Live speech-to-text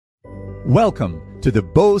Welcome to the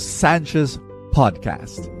Bo Sanchez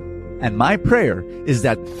podcast. And my prayer is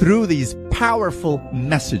that through these powerful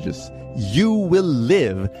messages, you will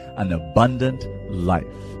live an abundant life.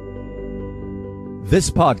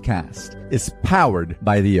 This podcast is powered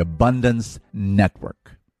by the Abundance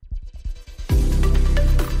Network.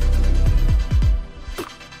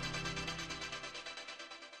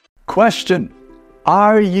 Question: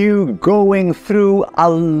 are you going through a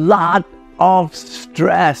lot of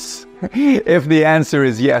stress? If the answer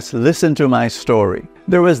is yes, listen to my story.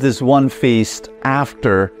 There was this one feast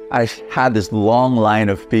after I had this long line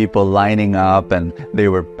of people lining up and they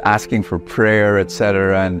were asking for prayer,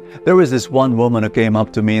 etc. And there was this one woman who came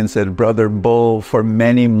up to me and said, "Brother Bo, for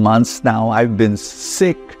many months now I've been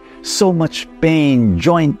sick. So much pain,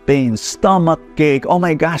 joint pain, stomach ache, oh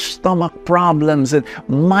my gosh, stomach problems and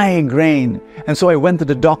migraine." And so I went to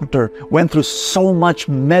the doctor, went through so much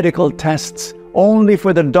medical tests, only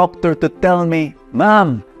for the doctor to tell me,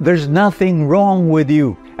 "Ma'am, there's nothing wrong with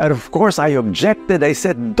you." And of course I objected. I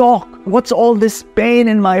said, "Doc, what's all this pain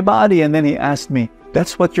in my body?" And then he asked me,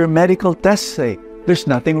 "That's what your medical tests say. There's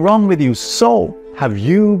nothing wrong with you. So, have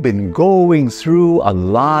you been going through a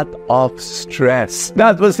lot of stress?"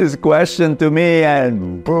 That was his question to me,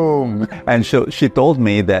 and boom. And she told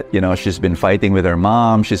me that, she's been fighting with her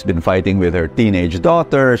mom, she's been fighting with her teenage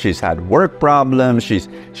daughter, she's had work problems, she's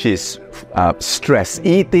stress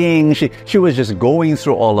eating, she was just going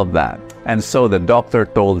through all of that. And so the doctor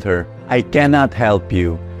told her, "I cannot help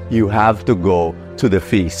you. You have to go to the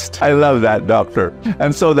feast." I love that doctor.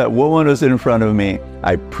 And so that woman was in front of me.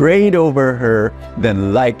 I prayed over her.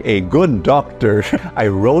 Then, like a good doctor, I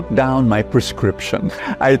wrote down my prescription.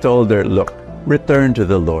 I told her, "Look, return to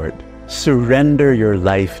the Lord. Surrender your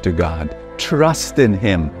life to God. Trust in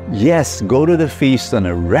Him. Yes, go to the feast on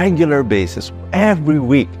a regular basis every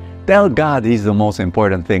week. Tell God He's the most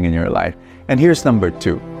important thing in your life." And here's number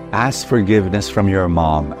 2. Ask forgiveness from your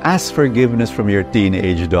mom. Ask forgiveness from your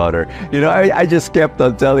teenage daughter. I just kept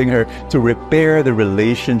on telling her to repair the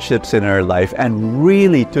relationships in her life and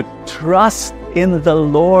really to trust in the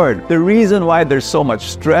Lord. The reason why there's so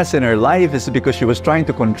much stress in her life is because she was trying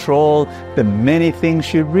to control the many things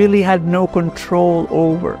she really had no control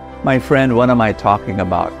over. My friend, what am I talking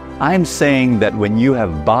about? I'm saying that when you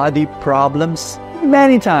have body problems,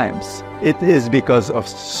 many times it is because of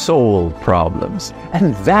soul problems.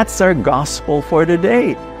 And that's our gospel for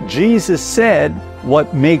today. Jesus said,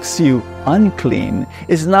 what makes you unclean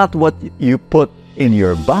is not what you put in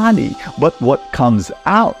your body, but what comes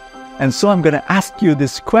out. And so I'm going to ask you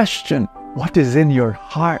this question. What is in your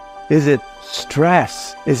heart? Is it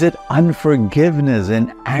stress? Is it unforgiveness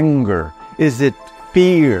and anger? Is it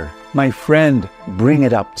fear? My friend, bring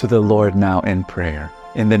it up to the Lord now in prayer.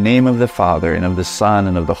 In the name of the Father, and of the Son,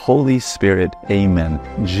 and of the Holy Spirit, amen.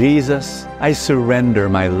 Jesus, I surrender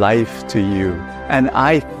my life to you, and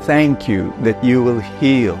I thank you that you will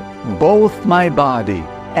heal both my body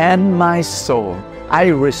and my soul. I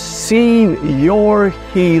receive your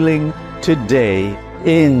healing today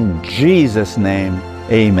in Jesus' name,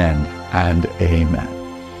 amen and amen.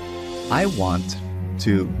 I want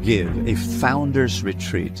to give a founders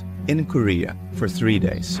retreat in Korea for 3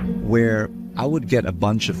 days where I would get a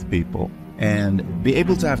bunch of people and be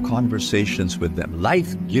able to have conversations with them,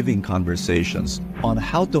 life-giving conversations on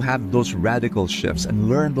how to have those radical shifts and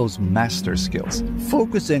learn those master skills,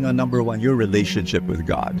 focusing on number 1, your relationship with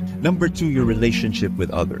God. Number 2, your relationship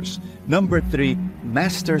with others. Number 3,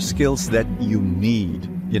 master skills that you need,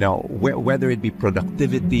 whether it be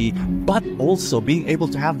productivity, but also being able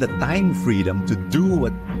to have the time freedom to do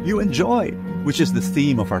what you enjoy, which is the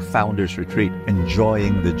theme of our Founders Retreat,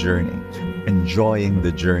 enjoying the journey. Enjoying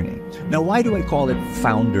the journey. Now, why do I call it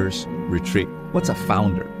Founders Retreat? What's a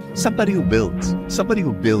founder? Somebody who builds. Somebody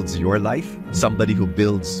who builds your life. Somebody who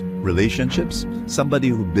builds relationships. Somebody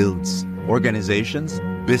who builds organizations,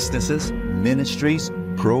 businesses, ministries,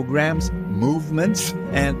 programs, movements.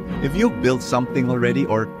 And if you've built something already,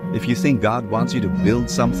 or if you think God wants you to build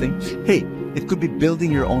something, hey, it could be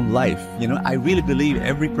building your own life. I really believe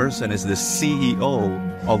every person is the CEO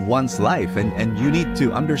of one's life. And you need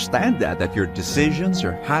to understand that your decisions,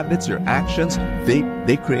 your habits, your actions,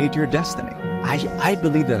 they create your destiny. I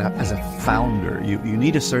believe that as a founder, you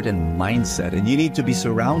need a certain mindset, and you need to be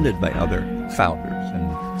surrounded by other founders.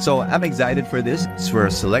 And so I'm excited for this. It's for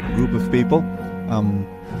a select group of people.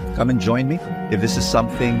 Come and join me if this is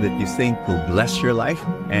something that you think will bless your life.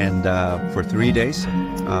 And for 3 days,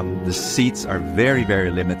 the seats are very,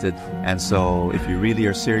 very limited. And so if you really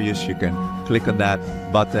are serious, you can click on that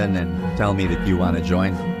button and tell me that you want to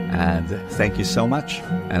join. And thank you so much.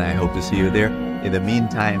 And I hope to see you there. In the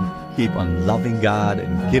meantime, keep on loving God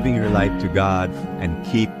and giving your life to God, and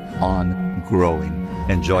keep on growing.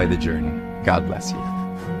 Enjoy the journey. God bless you.